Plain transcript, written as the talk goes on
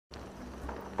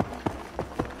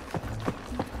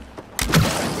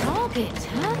pocket,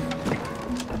 huh?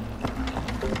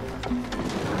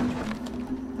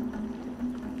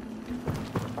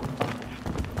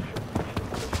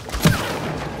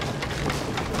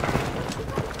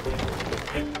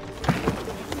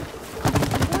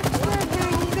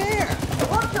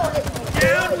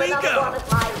 Down we go!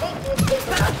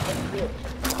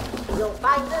 You'll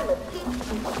find them with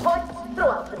peaks and points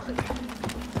throughout the tree.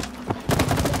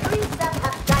 The trees that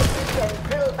have dices and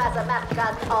drill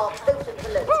bazamatkas are potent to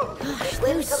load. Gosh,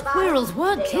 those squirrels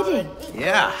weren't kidding.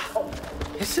 Yeah.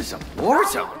 This is a war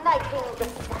zone. Igniting the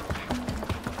sun.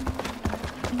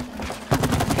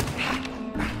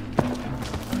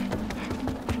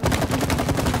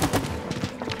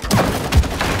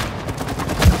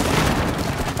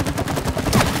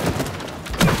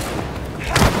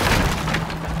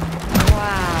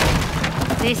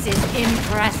 This is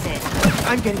impressive.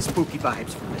 I'm getting spooky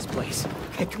vibes from this place.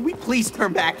 Can we please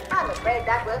turn back? I'm afraid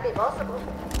that won't be possible.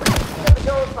 Seal the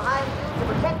doors behind you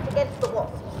to protect against the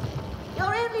wasps.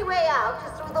 Your only way out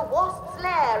is through the wasp's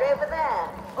lair over there,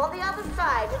 on the other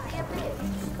side of the abyss.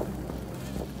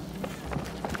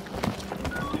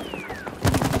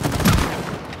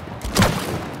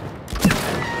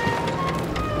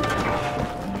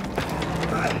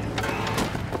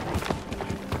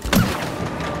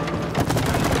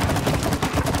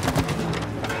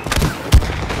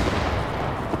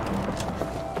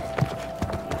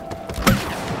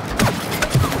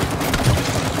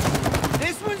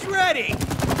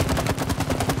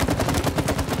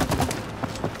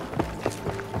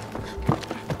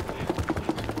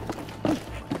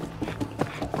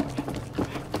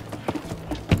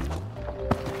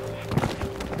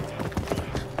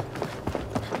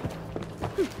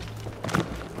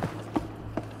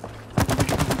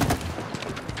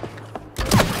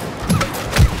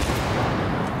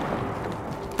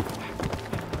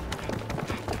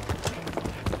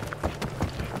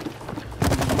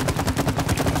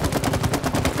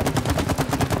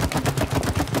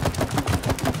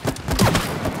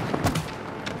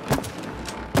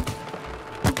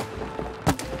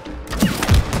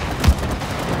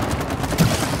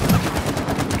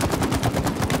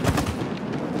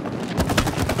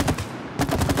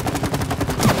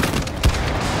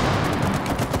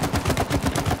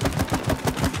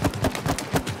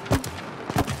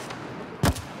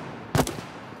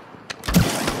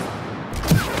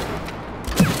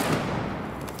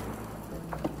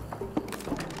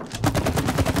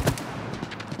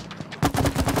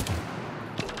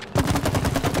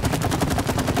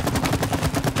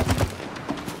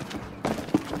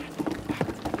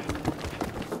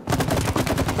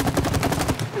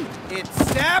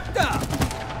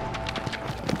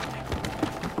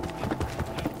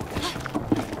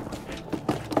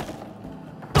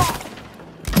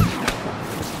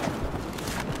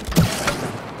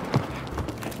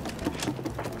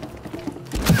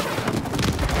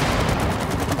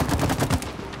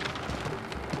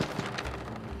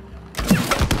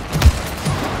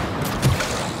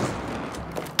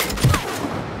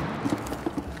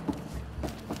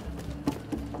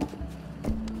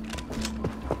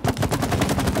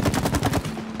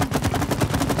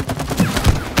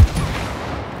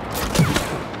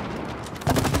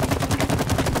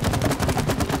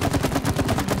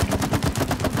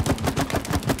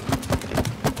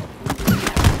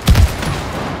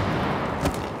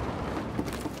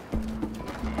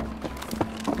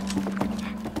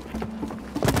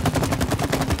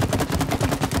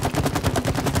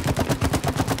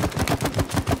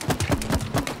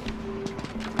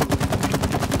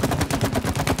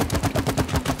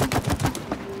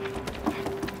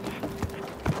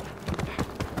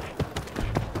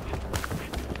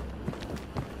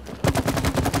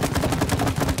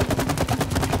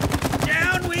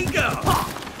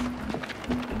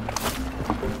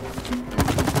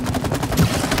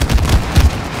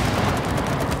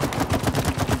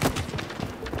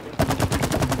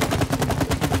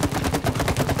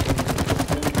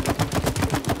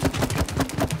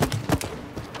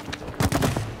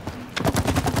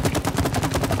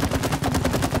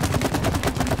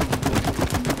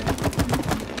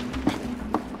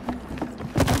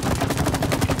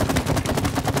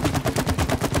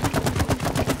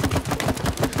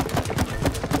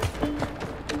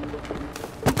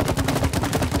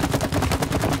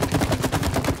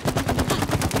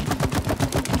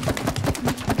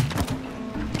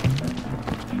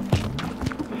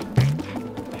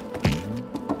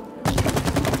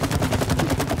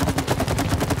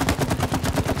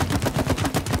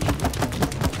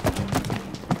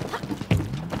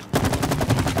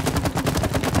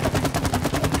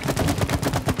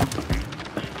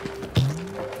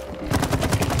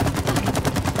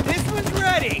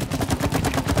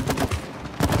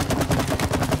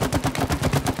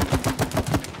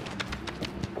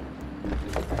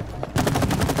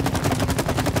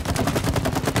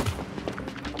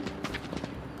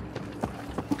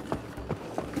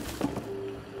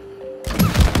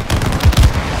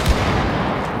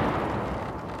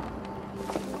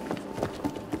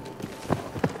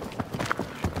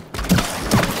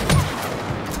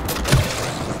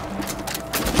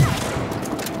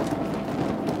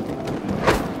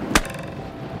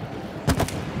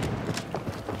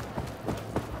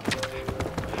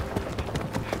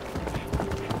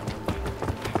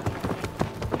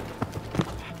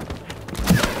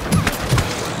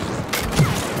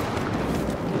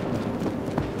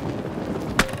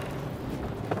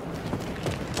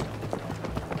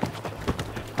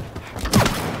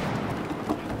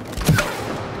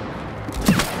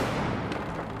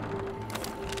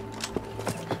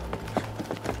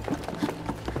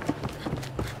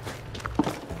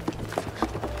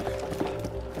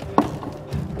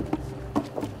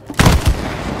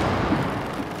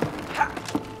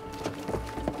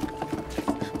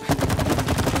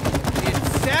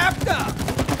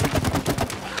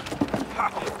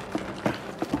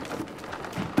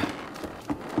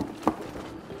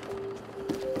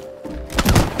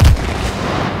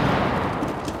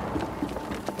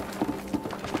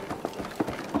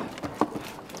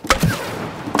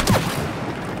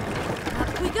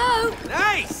 go!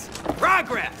 Nice!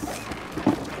 Progress!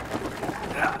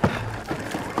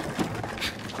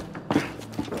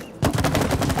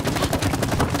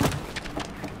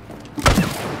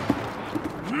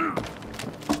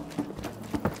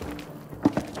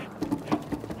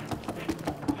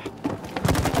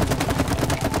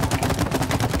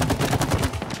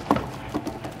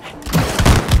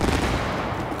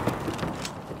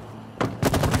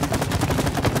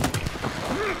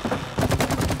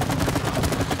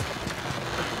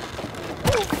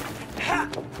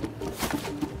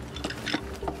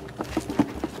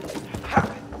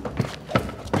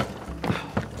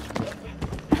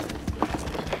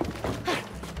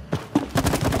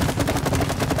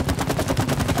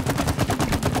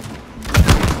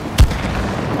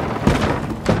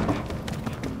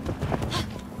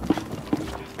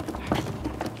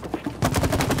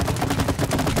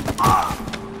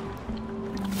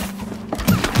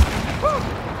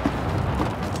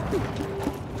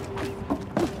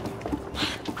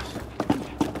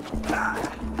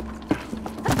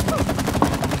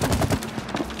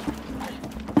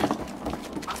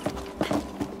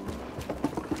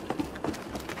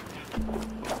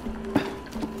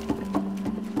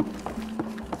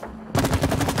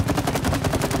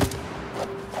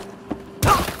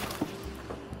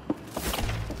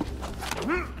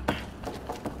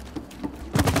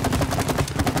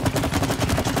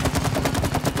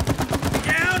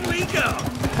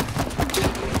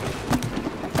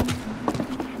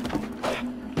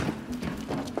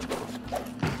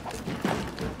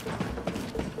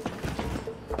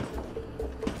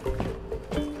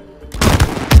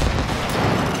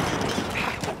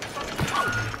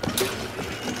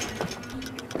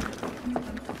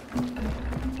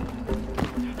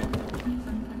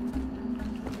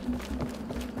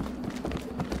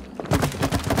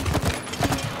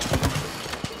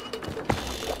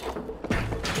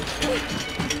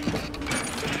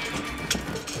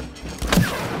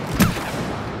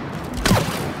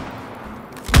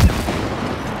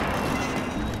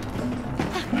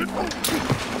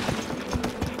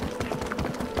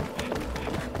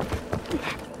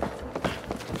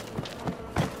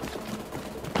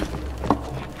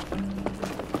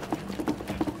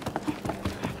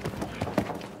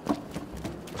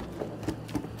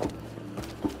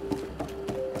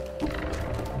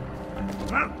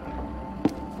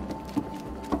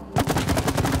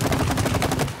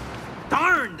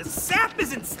 Darn, the sap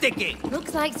isn't sticking!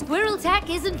 Looks like squirrel tack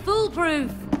isn't foolproof.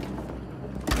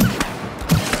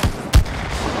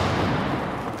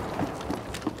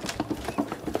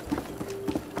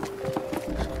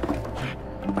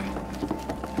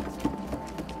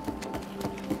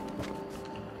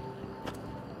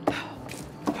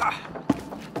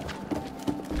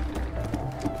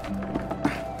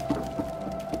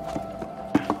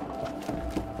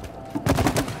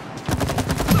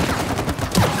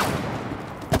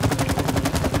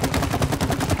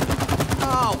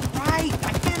 Oh, right!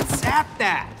 I can't sap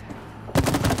that!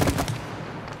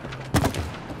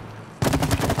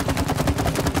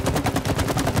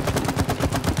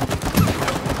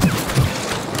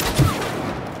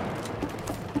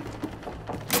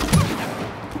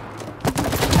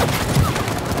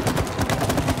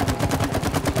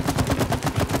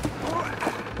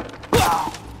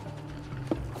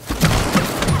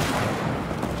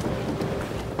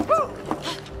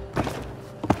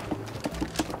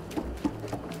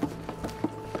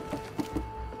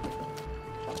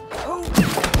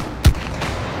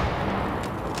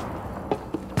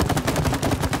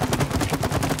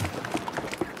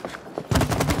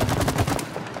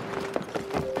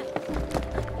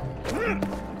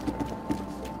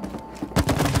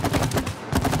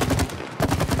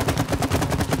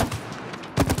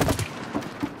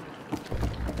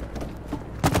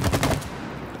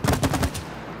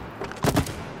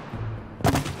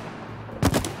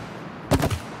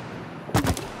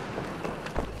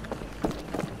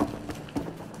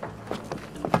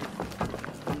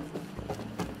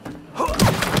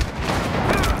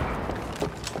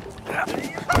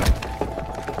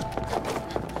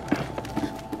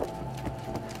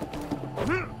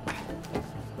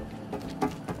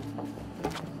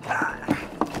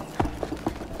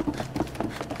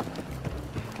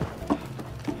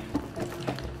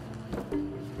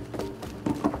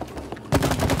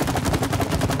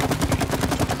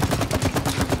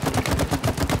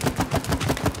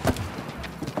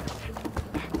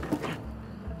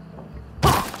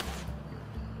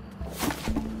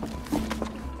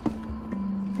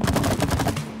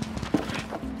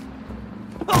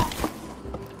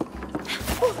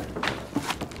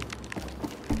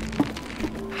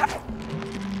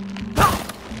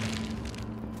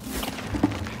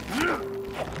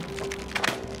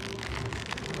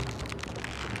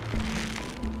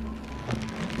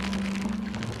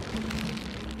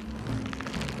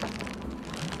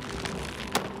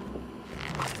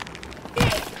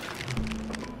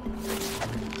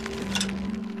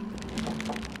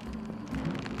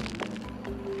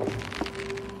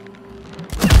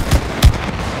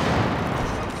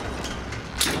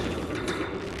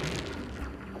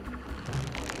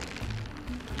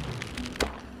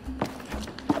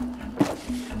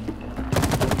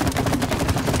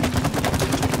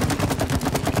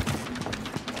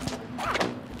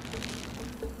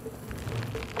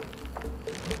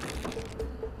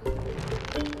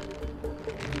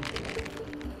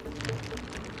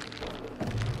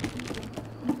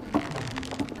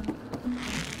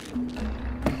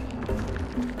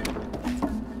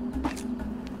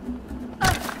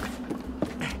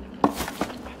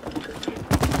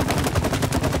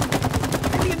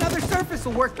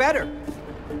 work better.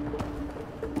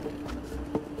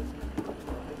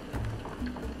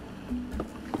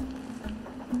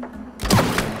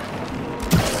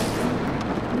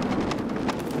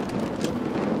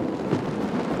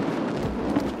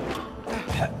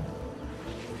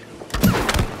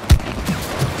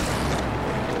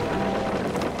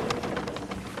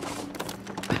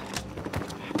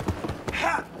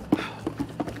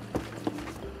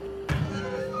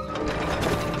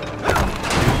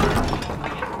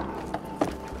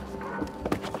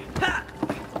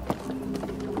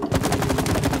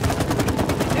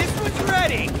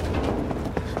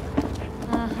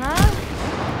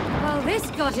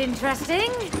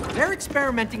 Interesting. They're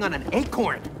experimenting on an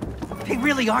acorn. They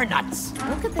really are nuts.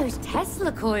 Look at those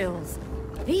Tesla coils.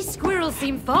 These squirrels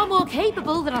seem far more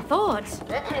capable than I thought.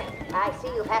 I see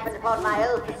you've happened upon my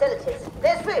old facilities.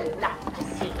 There's really nothing to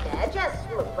see there. Just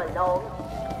move along.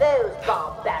 Those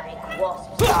barbaric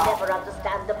wasps will never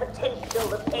understand the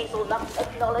potential of hazelnut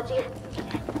technology.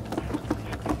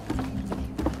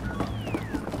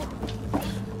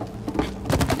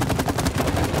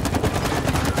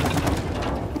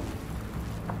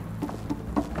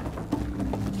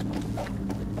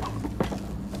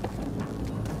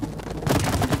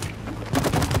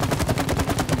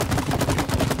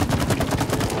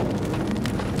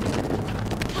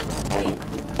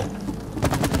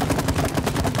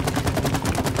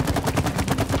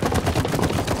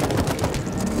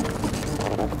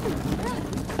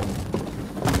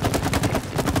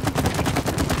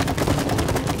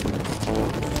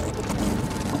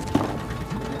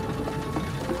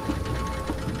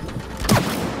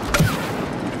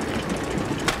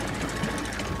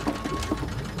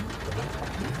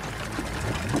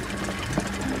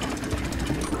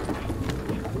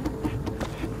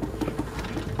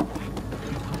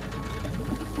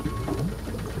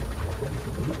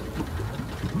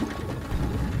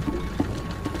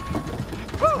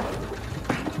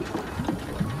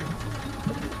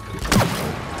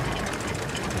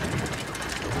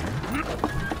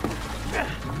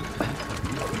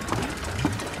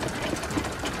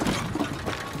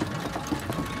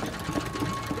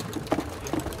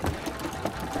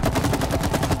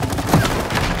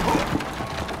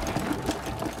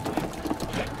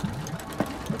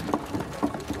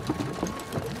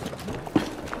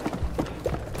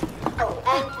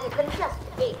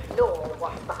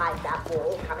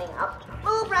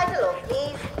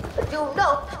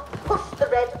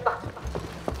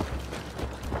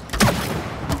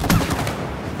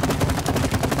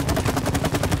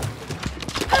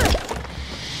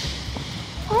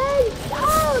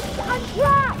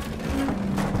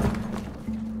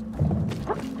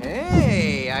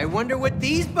 I wonder what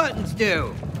these buttons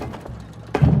do.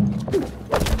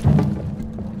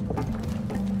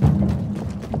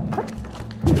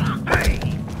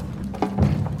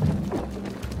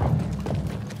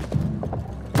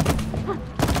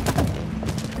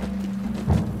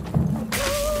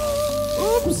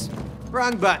 Oops,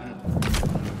 wrong button.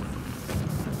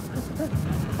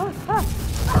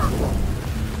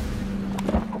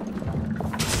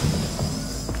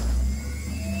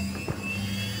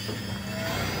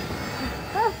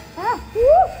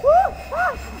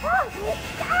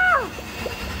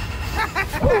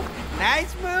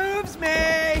 Nice moves,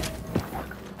 May!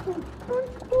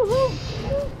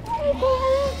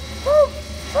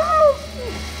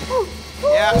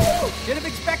 Yeah, should have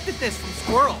expected this from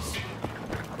squirrels.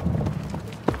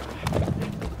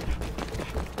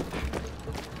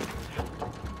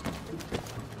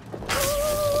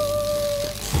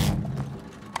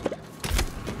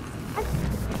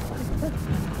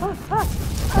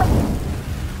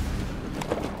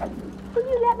 Will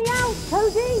you let me out,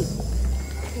 Cozy?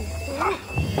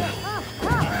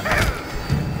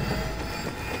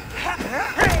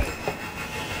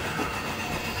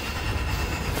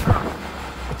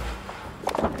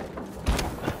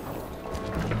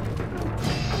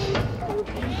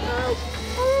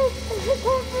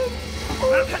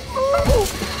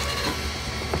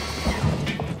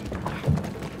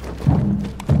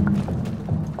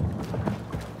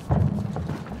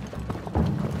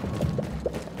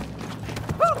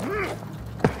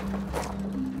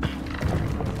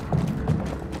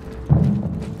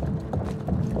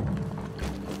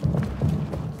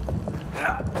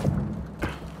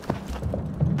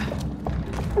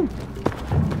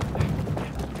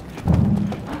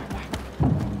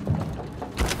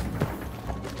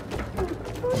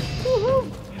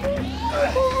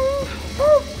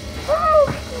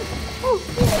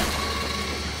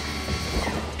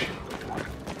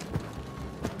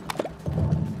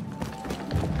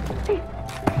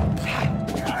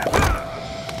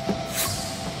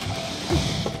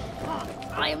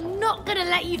 not gonna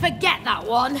let you forget that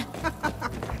one.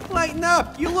 Lighten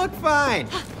up, you look fine.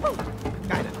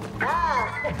 Kinda.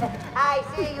 Ah, I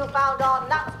see you found our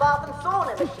nuts, bath and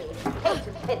sauna machine.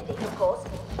 Patent pending, of course.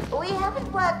 We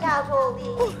haven't worked out all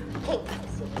the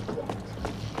kinks in it yet.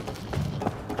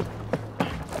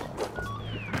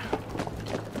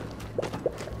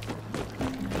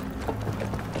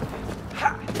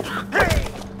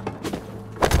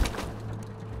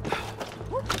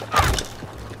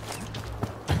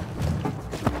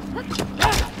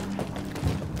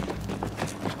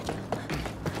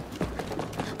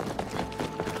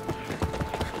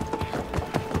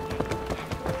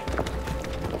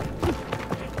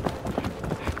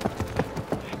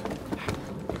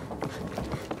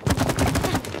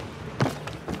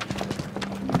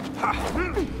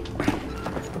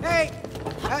 Hey,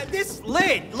 this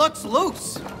lid looks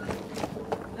loose.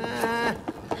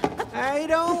 I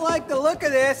don't like the look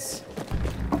of this.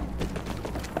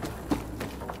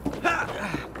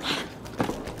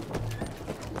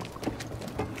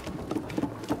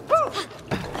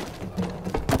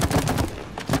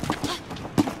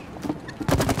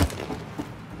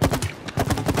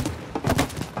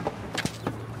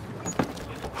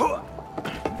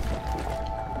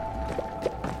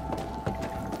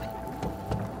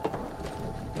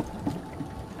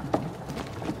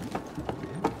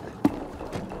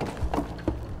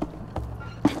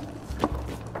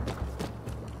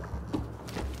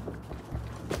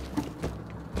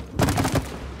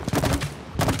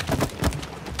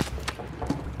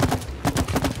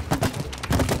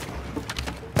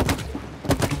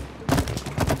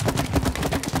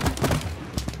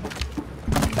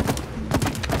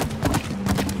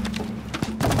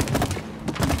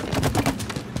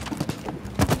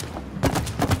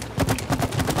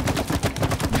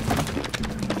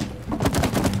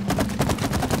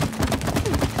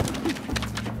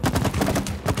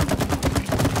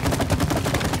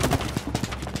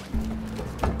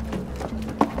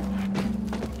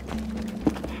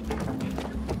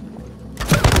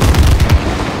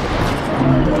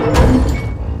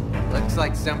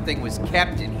 Like something was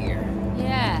kept in here.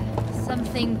 Yeah,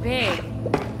 something big.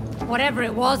 Whatever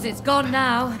it was, it's gone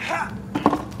now.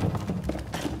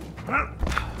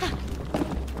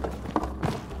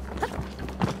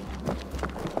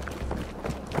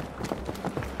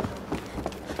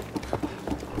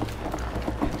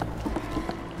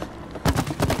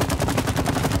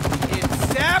 It's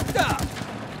sapped up!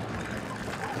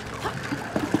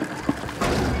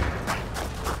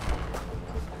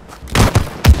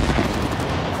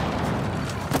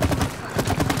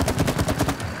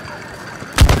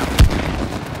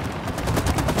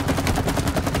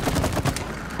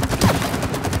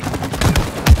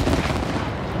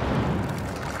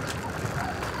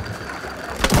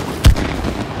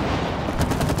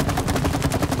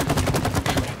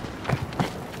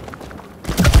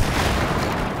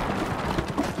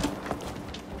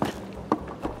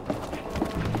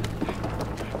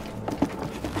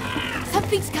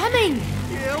 Something's coming!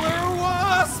 Killer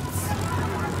wasps!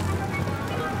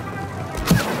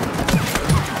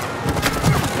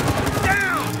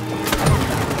 Down!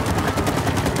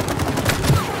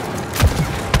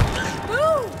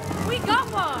 Ooh! We got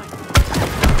one!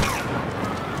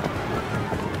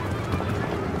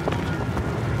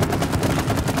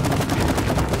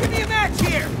 Give me a match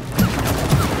here!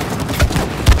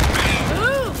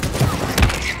 Ooh!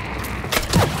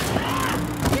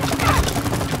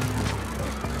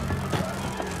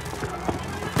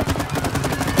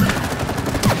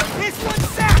 This one's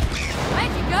sapped!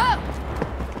 Where'd you go?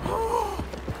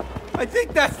 I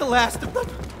think that's the last of them.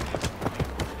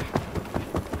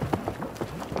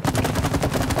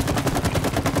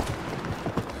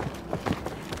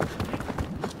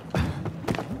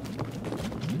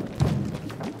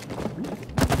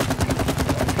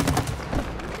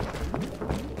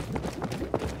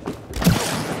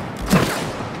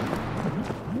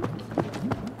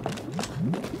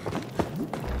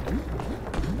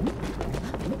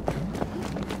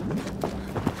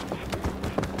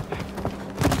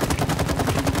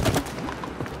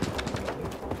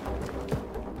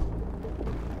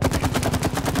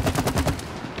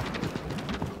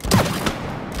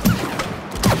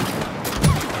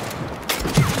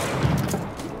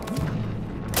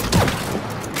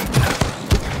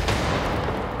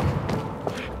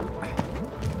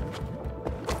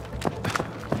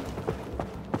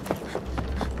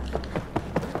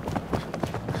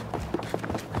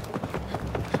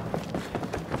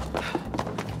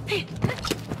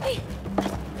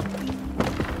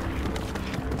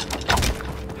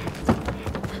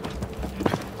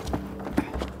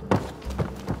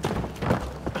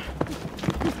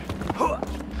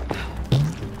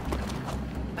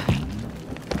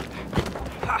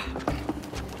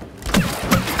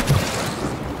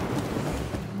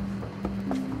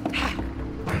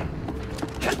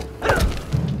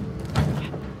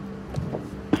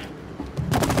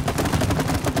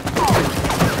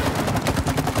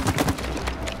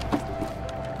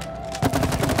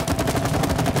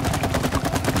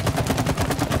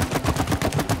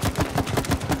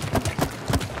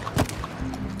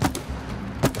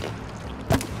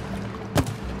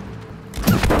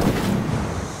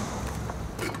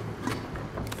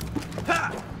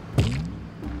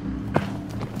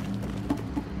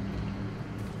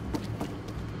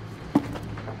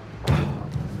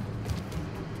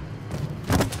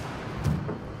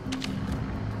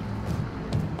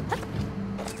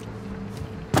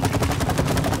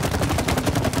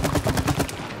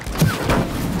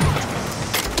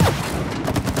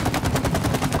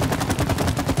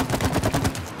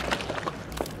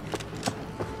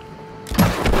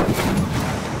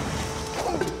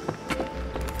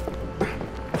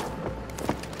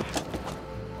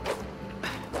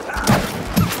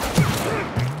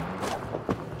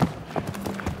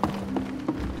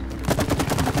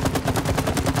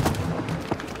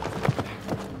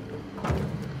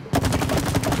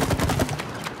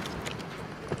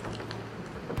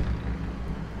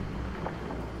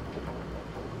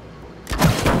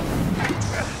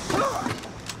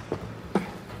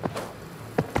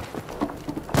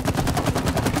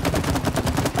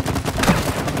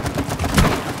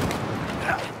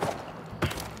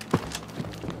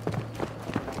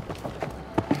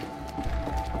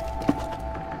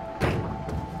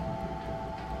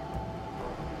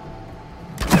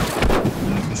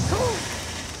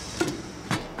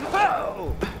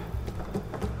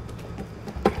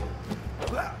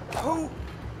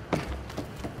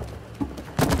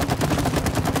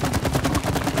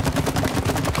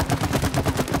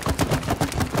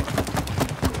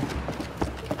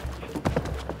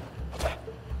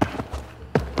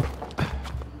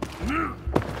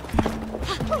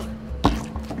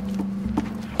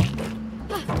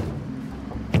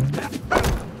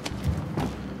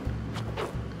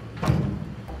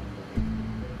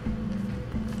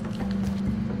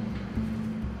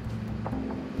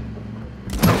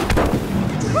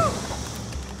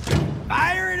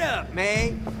 Fire it up,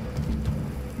 May!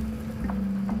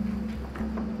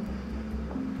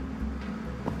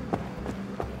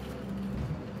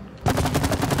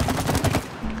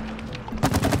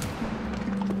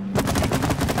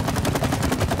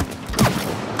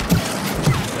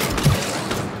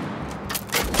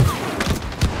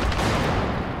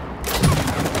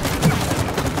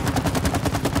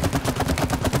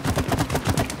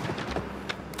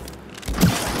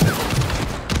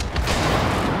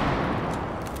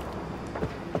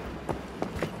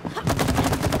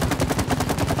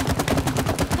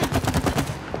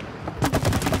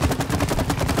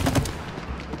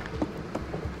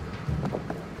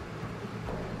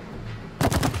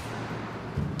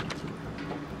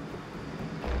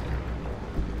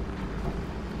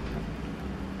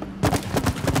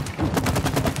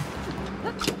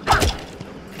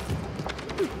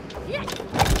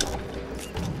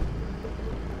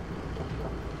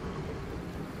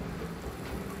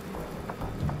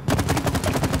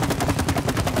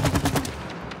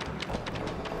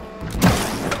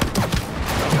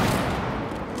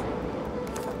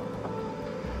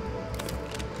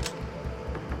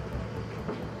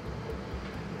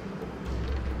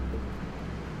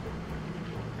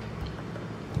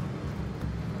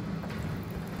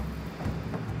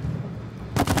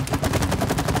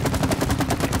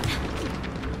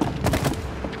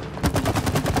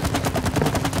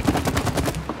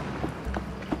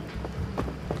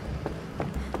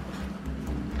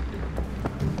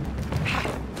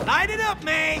 Light it up,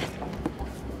 May!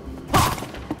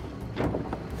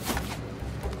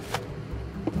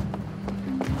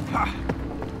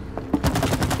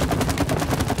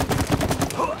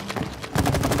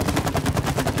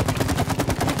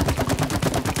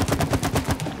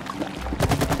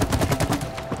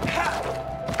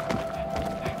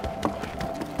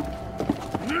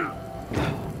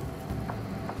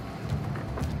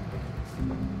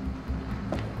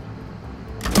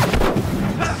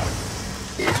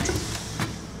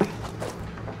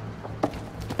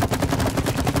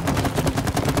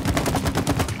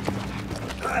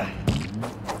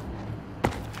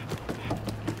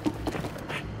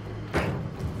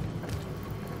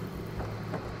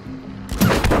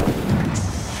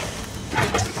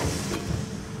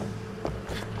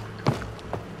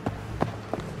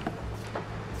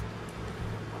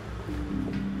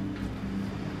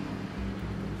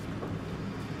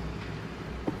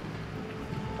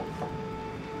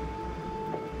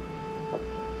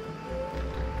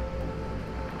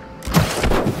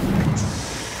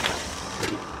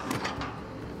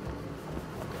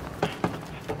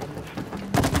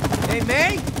 Hey,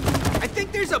 May? I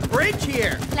think there's a bridge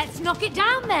here. Let's knock it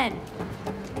down then.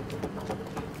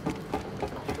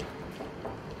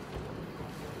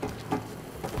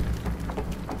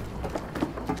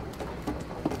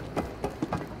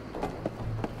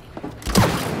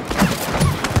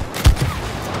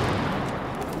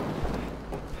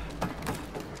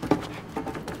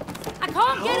 I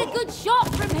can't get a good shot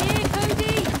from here,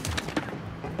 Cody.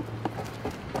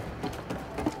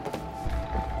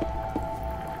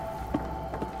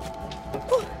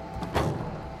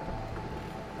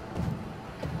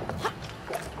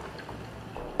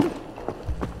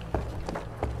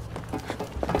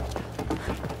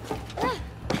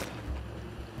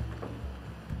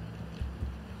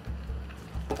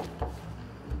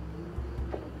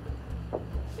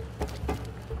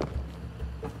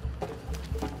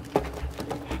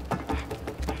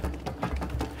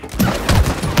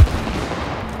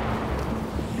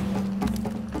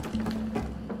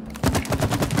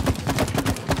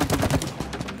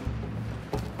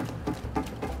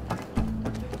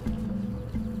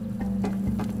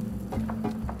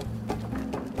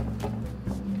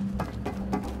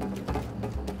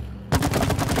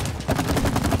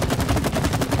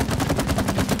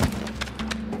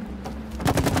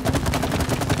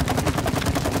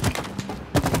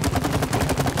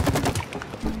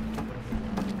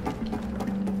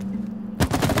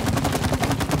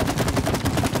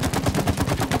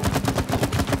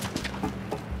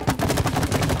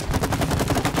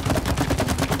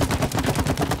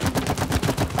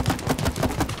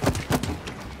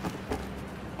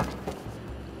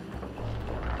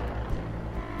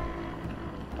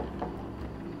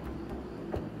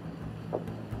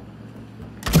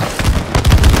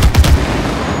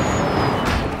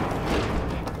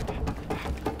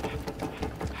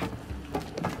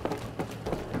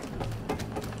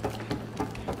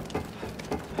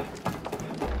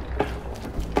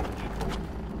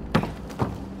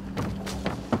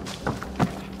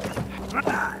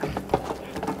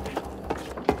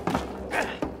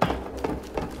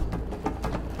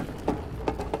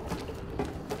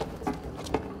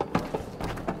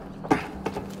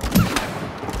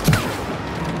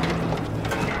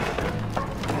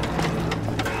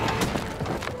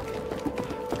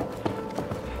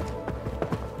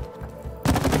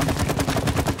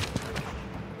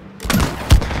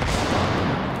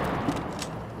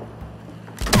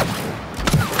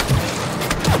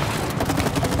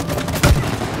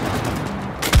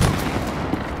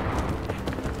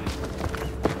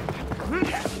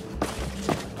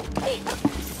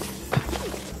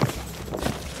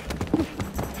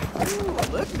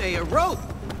 May, a rope.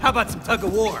 How about some tug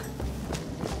of war?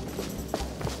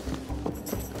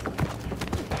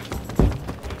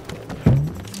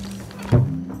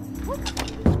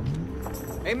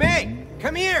 Hey, May,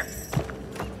 come here.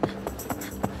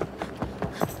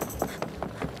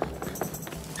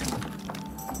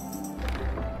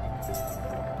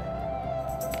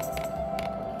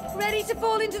 Ready to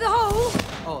fall into the hole?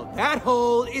 Oh, that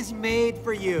hole is made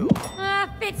for you.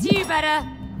 Fits you better.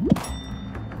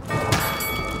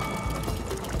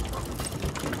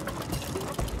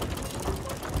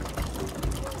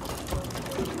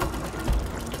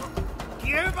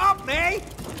 Give up, May!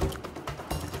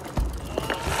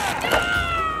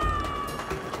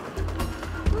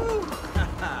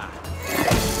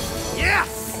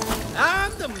 Yes!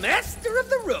 I'm the master of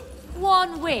the rope.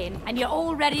 One win, and you're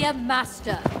already a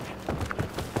master.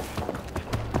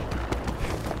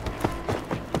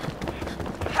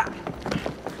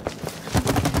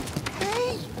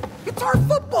 Hey, it's our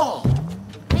football!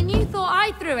 And you thought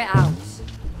I threw it out?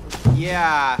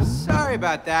 Yeah, sorry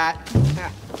about that.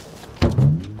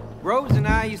 Rose and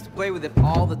I used to play with it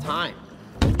all the time.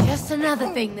 Just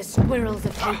another thing the squirrels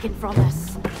have taken from us.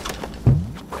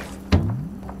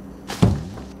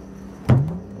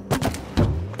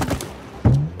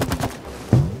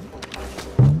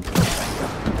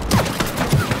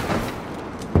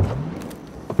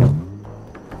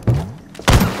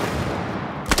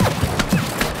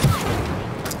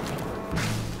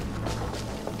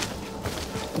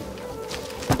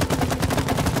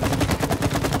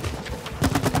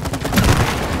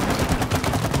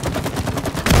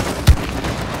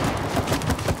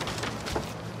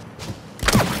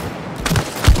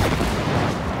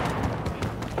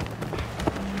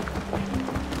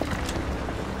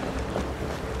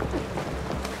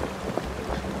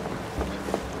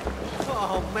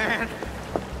 Oh, man.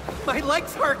 My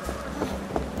legs hurt.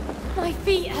 My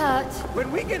feet hurt.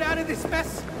 When we get out of this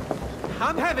mess,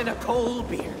 I'm having a cold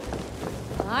beer.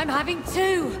 I'm having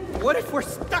two. What if we're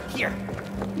stuck here?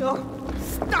 You know,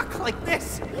 stuck like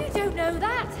this? You don't know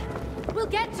that. We'll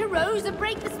get to Rose and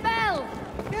break the spell.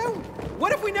 No.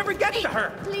 What if we never get to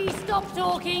her? Please stop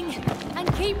talking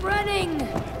and keep running.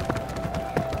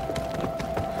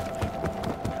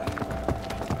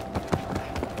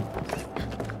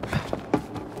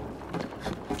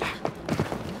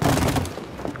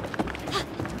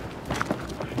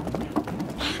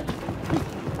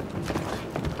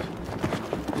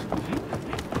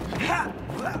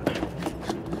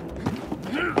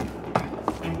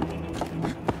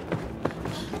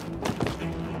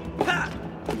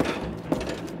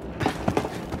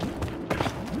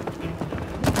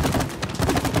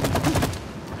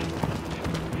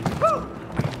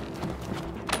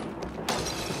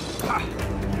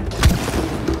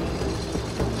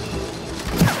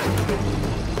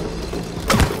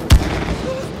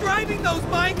 Who's driving those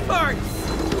mine carts?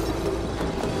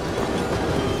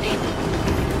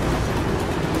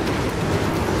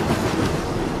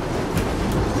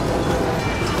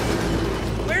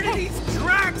 Where do these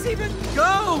tracks even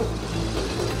go?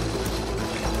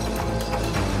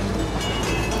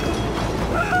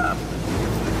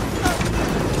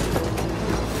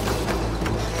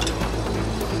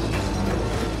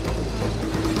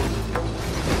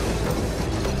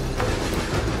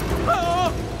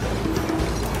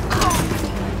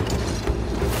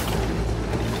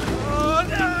 Oh,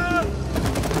 no!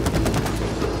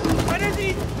 When are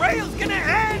these rails gonna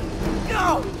end?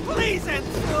 No! Please end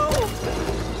slow!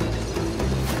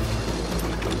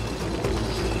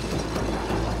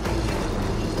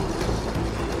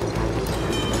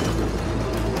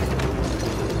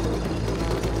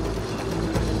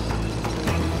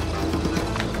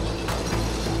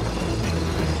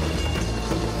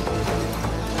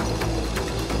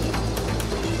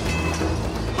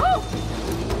 Oh!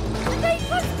 Are they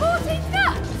transporting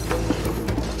nuts?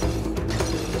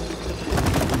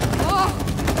 Oh!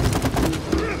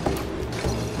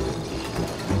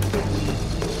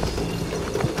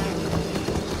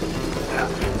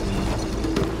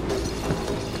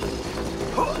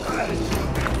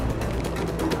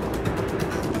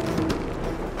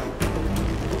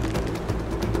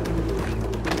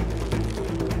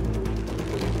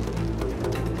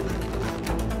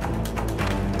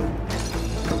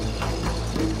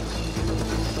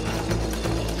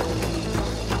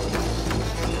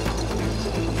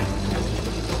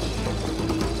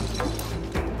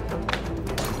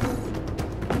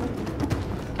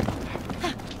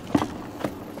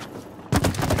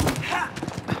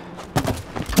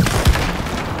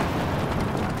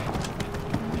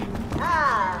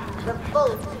 The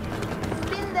bolt.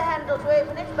 Spin the handle to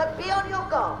open it, but be on your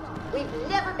guard. We've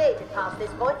never made it past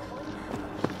this point.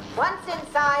 Once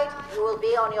inside, you will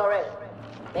be on your own.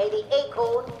 May the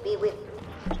acorn be with you.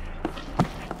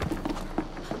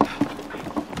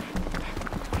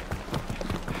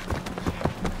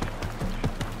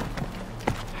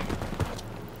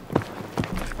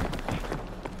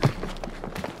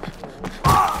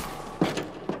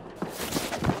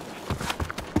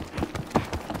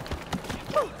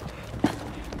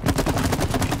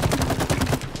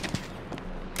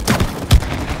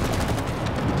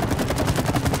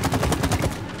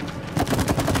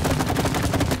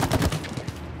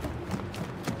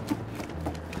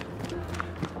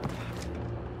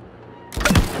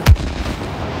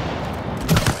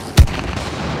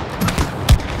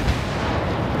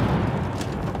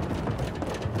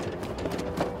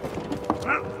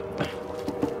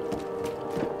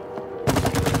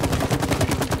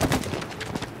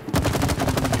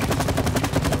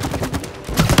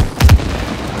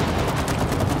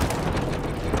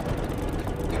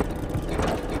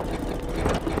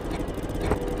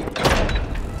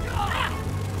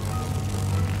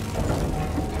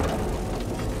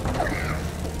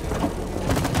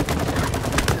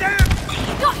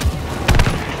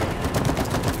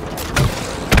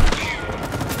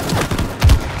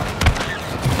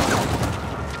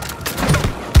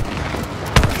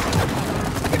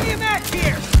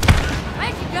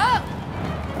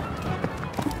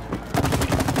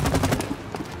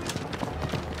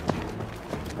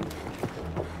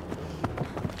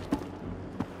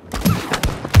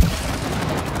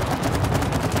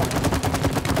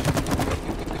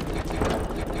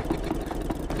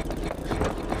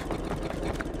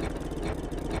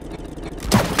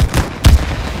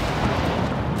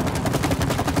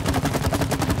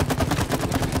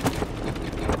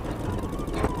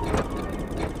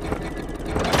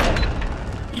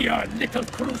 Little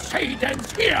crusade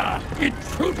ends here,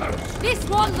 intruders! This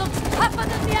one looks tougher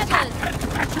than the others!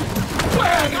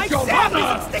 Where is your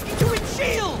honor? It's sticking to its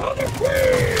shield! For the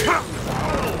queen!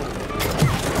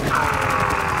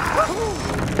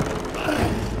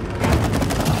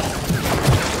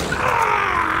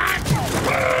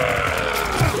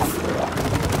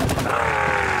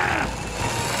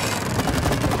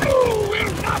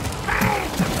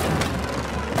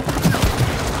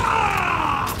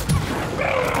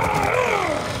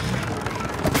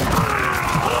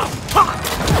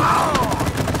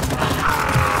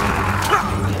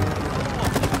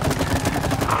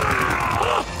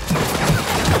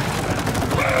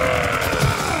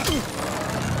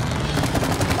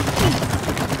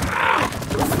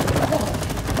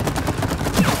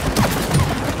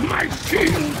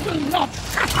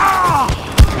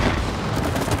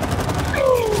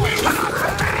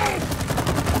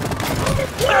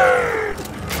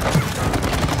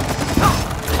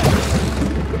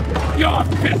 Your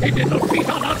filthy little feet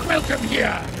are not welcome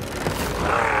here!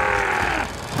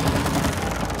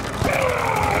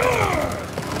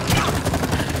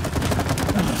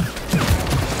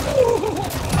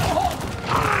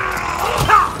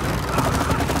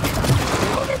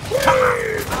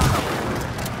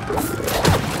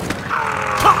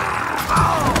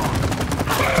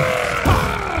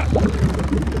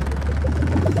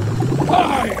 I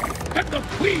am the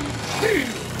Queen's shield!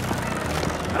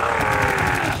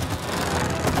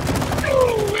 You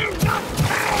will not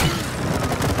pass!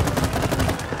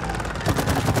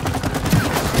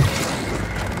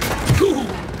 You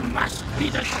must be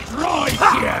destroyed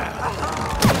here!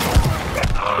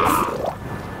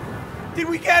 Did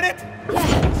we get it?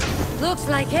 Yeah, looks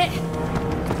like it.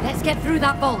 Let's get through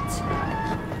that vault.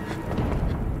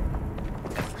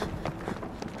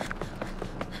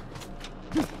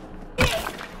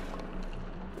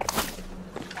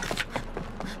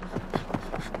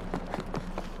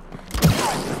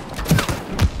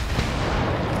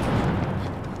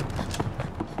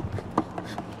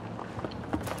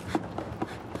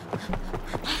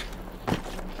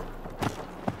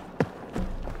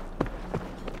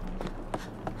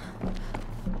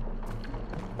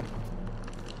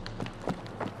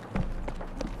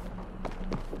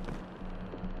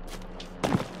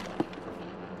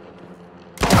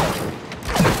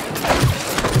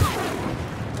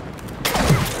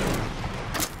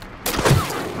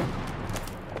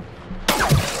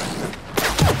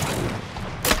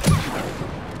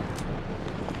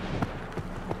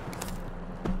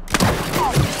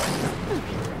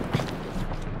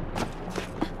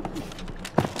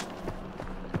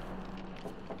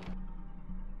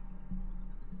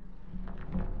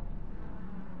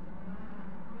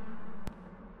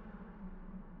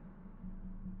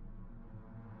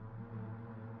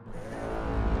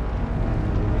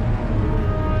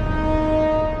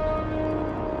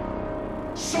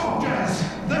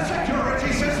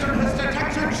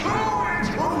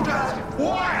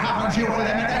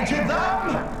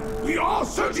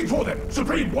 Looking for them,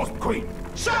 Supreme Wasp Queen.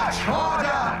 Search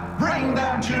harder! Bring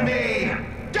them to me!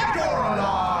 Dead or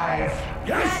alive!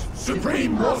 Yes,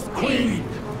 Supreme Wasp Queen.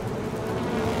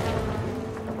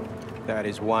 That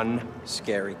is one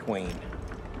scary queen.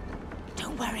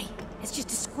 Don't worry. It's just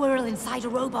a squirrel inside a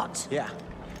robot. Yeah,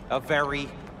 a very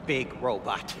big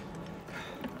robot.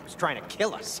 It's trying to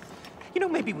kill us. You know,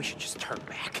 maybe we should just turn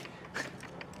back.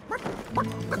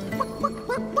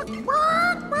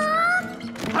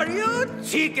 Are you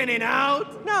chickening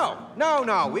out? No.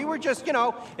 We were just, you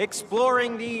know,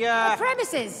 exploring the,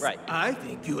 Premises. Right. I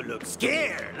think you look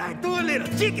scared, like two little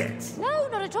chickens. No,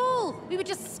 not at all. We were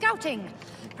just scouting.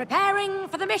 Preparing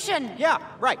for the mission. Yeah,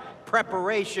 right.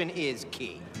 Preparation is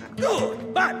key.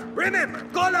 Good, but remember,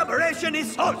 collaboration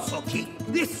is also key.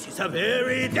 This is a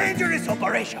very dangerous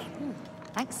operation.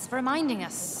 Thanks for reminding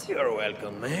us. You're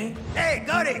welcome, eh? Hey,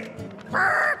 got it!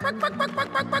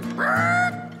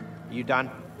 You done?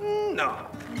 No.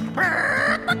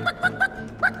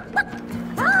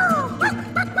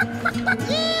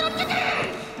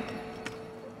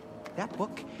 That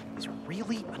book is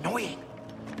really annoying.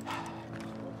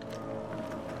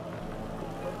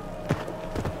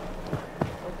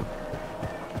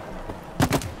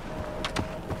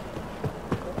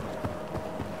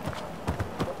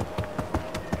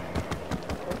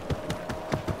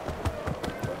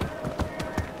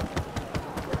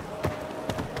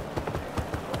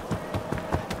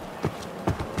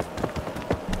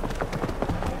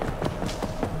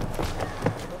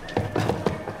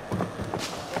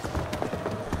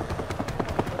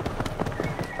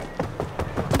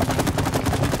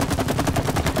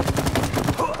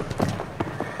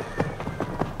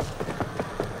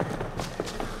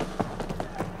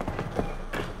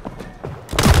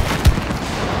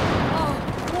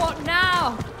 What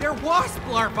now? They're wasp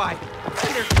larvae.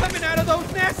 They're coming out of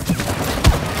those nests.